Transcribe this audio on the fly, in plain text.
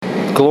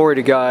Glory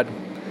to God,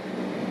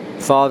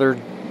 Father,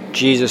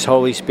 Jesus,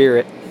 Holy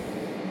Spirit.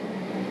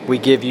 We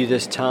give you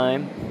this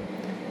time.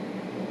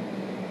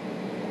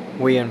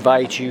 We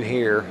invite you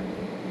here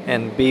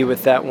and be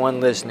with that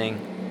one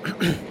listening.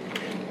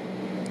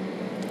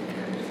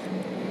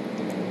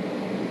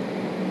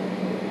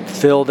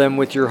 Fill them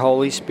with your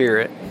Holy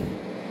Spirit.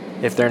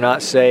 If they're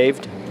not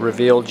saved,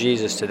 reveal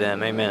Jesus to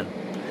them. Amen.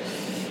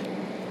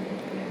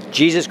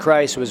 Jesus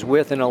Christ was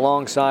with and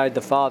alongside the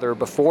Father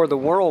before the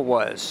world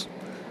was.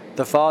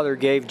 The Father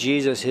gave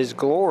Jesus His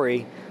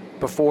glory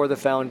before the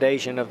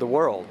foundation of the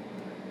world.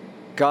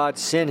 God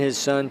sent His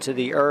Son to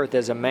the earth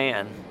as a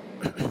man.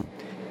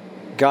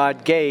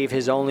 God gave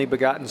His only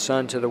begotten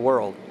Son to the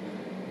world.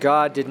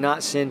 God did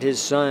not send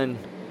His Son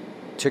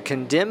to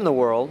condemn the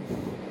world,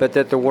 but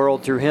that the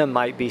world through Him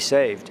might be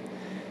saved.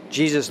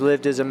 Jesus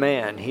lived as a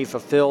man. He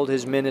fulfilled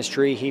His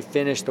ministry. He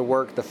finished the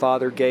work the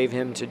Father gave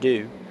Him to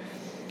do.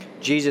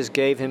 Jesus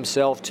gave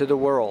Himself to the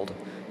world.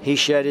 He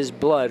shed His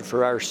blood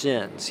for our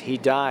sins. He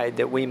died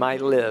that we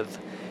might live.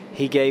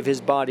 He gave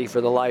His body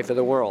for the life of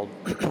the world.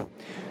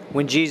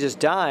 When Jesus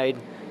died,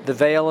 the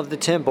veil of the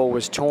temple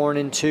was torn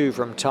in two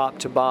from top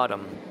to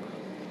bottom.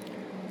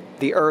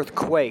 The earth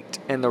quaked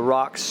and the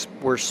rocks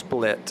were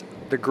split.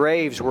 The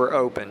graves were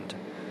opened.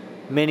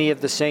 Many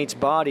of the saints'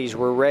 bodies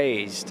were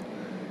raised.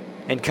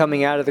 And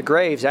coming out of the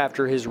graves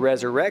after His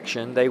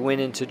resurrection, they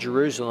went into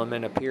Jerusalem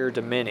and appeared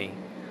to many.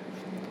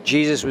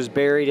 Jesus was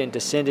buried and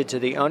descended to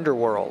the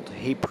underworld.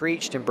 He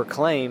preached and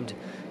proclaimed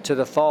to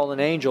the fallen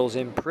angels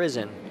in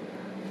prison,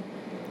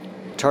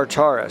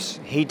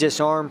 Tartarus. He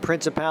disarmed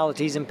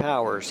principalities and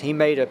powers. He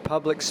made a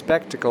public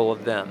spectacle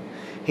of them.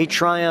 He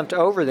triumphed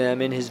over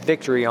them in His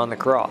victory on the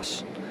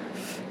cross.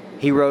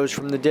 He rose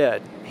from the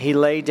dead. He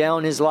laid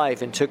down His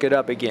life and took it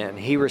up again.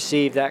 He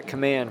received that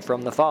command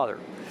from the Father.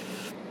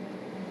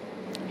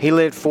 He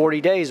lived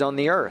 40 days on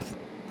the earth.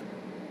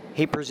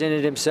 He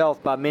presented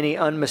Himself by many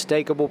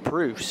unmistakable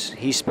proofs.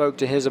 He spoke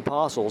to His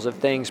apostles of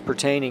things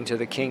pertaining to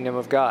the kingdom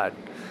of God.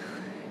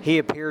 He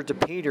appeared to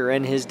Peter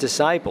and his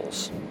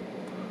disciples.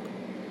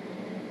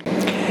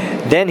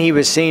 Then He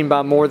was seen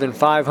by more than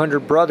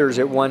 500 brothers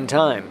at one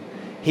time.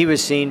 He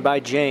was seen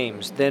by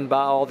James, then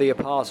by all the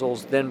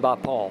apostles, then by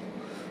Paul.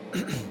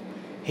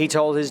 He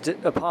told His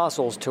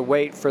apostles to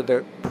wait for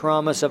the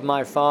promise of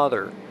my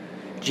Father.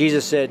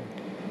 Jesus said,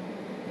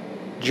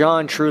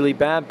 John truly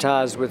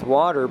baptized with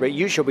water, but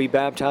you shall be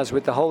baptized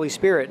with the Holy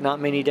Spirit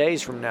not many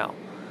days from now.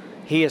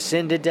 He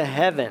ascended to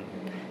heaven.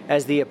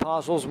 As the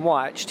apostles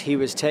watched, He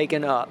was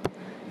taken up,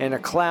 and a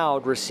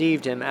cloud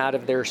received Him out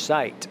of their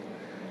sight.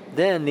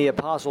 Then the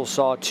apostles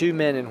saw two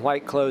men in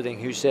white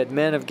clothing who said,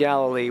 Men of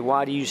Galilee,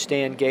 why do you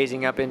stand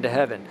gazing up into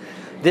heaven?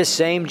 This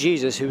same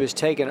Jesus who is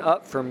taken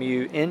up from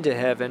you into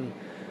heaven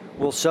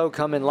will so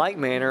come in like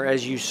manner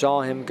as you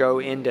saw Him go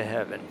into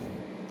heaven.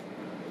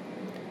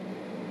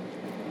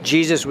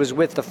 Jesus was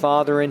with the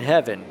Father in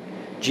heaven.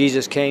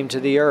 Jesus came to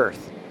the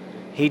earth.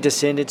 He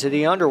descended to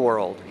the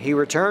underworld. He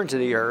returned to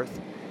the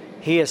earth.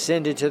 He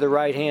ascended to the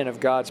right hand of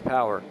God's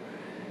power.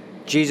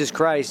 Jesus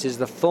Christ is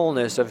the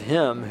fullness of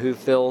Him who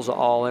fills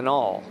all in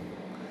all.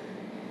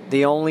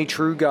 The only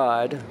true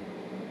God,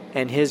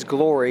 and His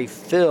glory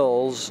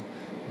fills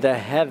the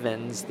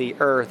heavens, the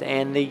earth,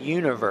 and the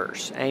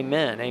universe.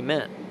 Amen.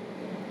 Amen.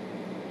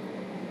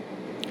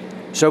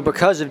 So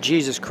because of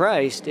Jesus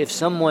Christ, if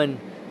someone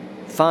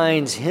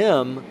finds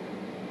Him,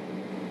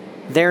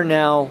 they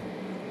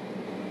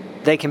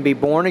can be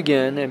born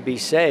again and be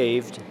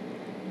saved,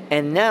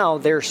 and now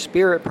their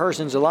spirit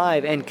person's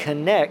alive and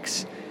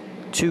connects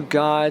to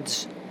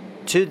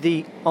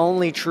the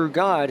only true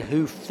God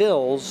who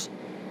fills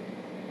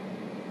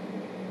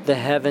the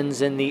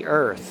heavens and the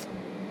earth.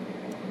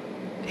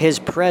 His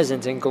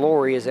presence and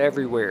glory is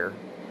everywhere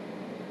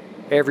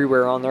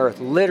on the earth.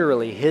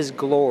 Literally, His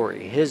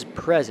glory, His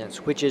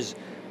presence, which is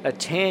a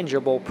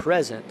tangible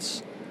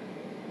presence.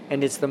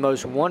 And it's the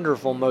most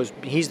wonderful,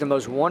 He's the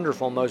most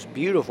wonderful, most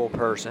beautiful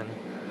person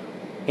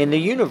in the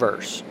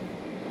universe.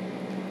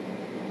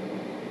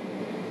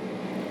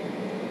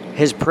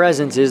 His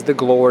presence is the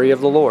glory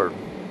of the Lord.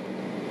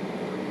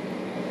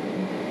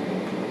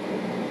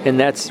 And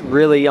that's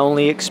really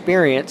only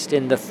experienced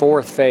in the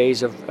fourth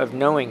phase of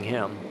knowing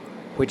Him,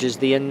 which is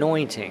the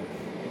anointing.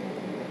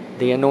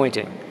 The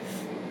anointing.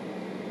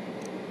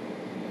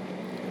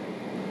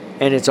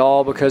 And it's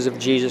all because of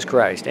Jesus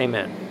Christ.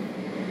 Amen.